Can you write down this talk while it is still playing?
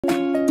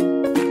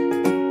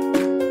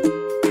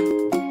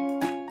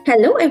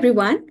Hello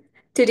everyone.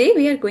 Today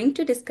we are going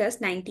to discuss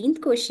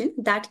 19th question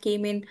that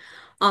came in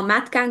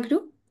Math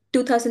Kangaroo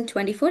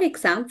 2024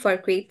 exam for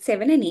grade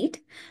 7 and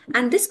 8,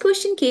 and this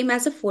question came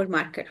as a 4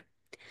 marker.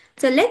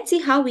 So let's see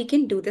how we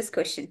can do this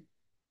question.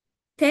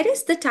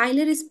 Therese the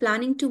tiler is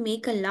planning to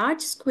make a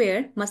large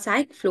square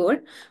mosaic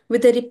floor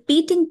with a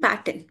repeating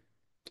pattern.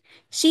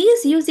 She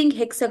is using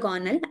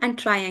hexagonal and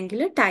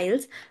triangular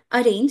tiles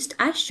arranged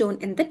as shown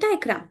in the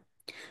diagram.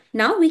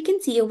 Now we can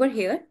see over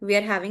here, we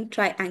are having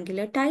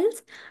triangular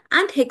tiles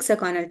and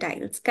hexagonal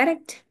tiles,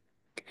 correct?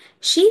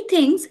 She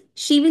thinks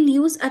she will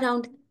use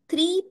around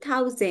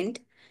 3000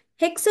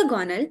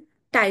 hexagonal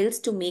tiles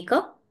to make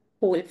a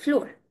whole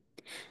floor.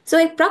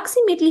 So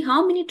approximately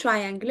how many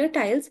triangular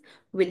tiles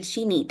will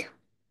she need?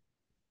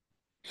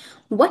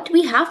 What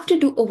we have to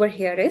do over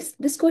here is,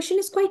 this question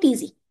is quite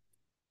easy.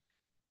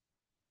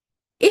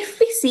 If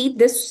we see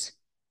this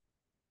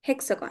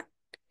hexagon,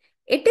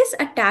 it is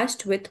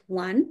attached with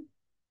 1,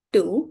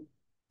 2,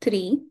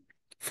 3,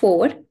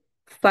 4,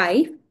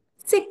 5,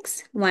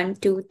 6. 1,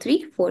 2,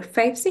 3, 4,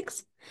 5,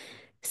 6.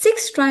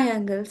 6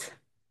 triangles.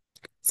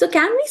 So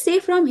can we say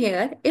from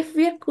here, if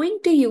we are going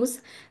to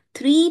use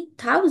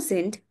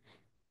 3000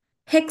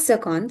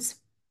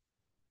 hexagons,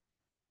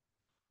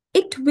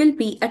 it will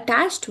be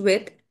attached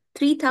with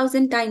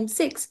 3000 times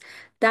 6,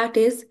 that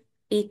is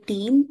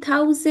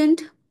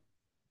 18,000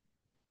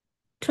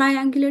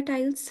 triangular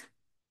tiles.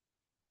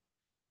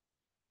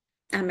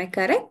 Am I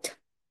correct?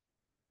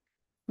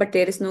 But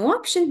there is no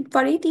option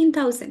for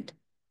 18,000.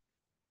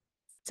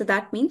 So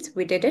that means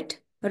we did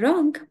it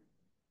wrong.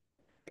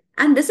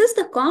 And this is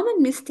the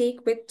common mistake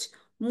which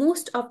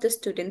most of the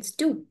students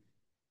do.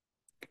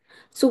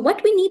 So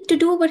what we need to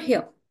do over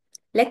here?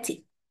 Let's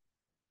see.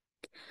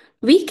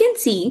 We can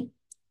see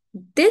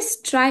this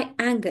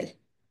triangle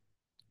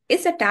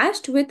is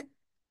attached with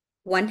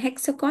 1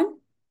 hexagon,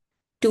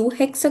 2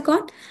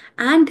 hexagon,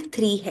 and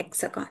 3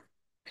 hexagon.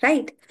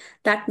 Right?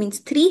 That means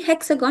 3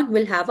 hexagon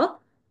will have a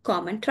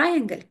common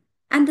triangle.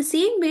 And the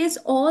same ways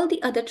all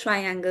the other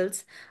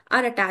triangles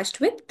are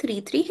attached with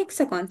 3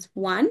 hexagons.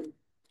 1,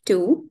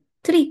 2,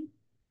 3.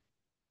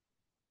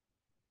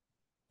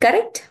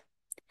 Correct?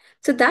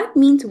 So that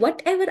means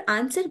whatever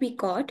answer we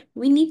got,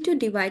 we need to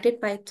divide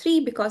it by 3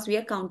 because we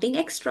are counting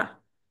extra.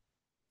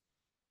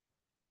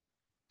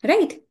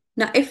 Right?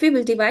 Now, if we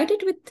will divide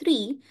it with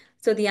 3,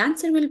 so the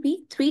answer will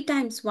be 3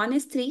 times 1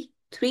 is 3,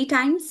 3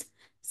 times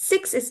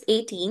 6 is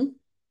 18,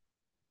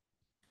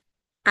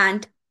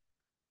 and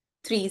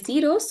 3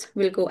 zeros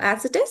will go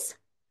as it is.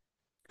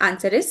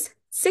 Answer is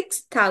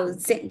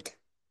 6,000.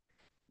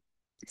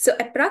 So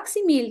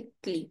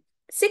approximately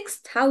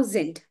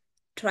 6,000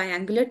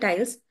 triangular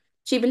tiles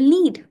she will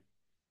need,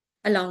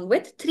 along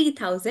with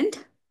 3,000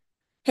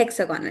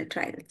 hexagonal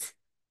tiles.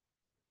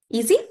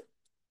 Easy?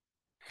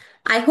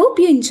 I hope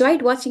you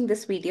enjoyed watching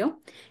this video.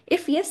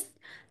 If yes,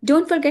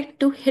 don't forget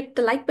to hit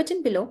the like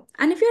button below.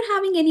 And if you're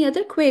having any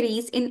other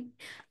queries in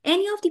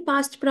any of the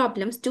past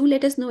problems, do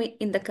let us know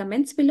in the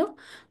comments below.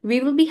 We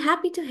will be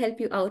happy to help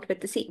you out with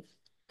the same.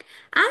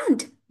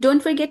 And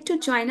don't forget to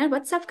join our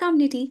WhatsApp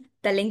community.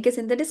 The link is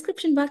in the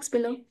description box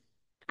below.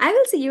 I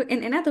will see you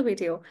in another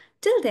video.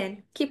 Till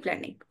then, keep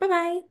learning.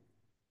 Bye-bye.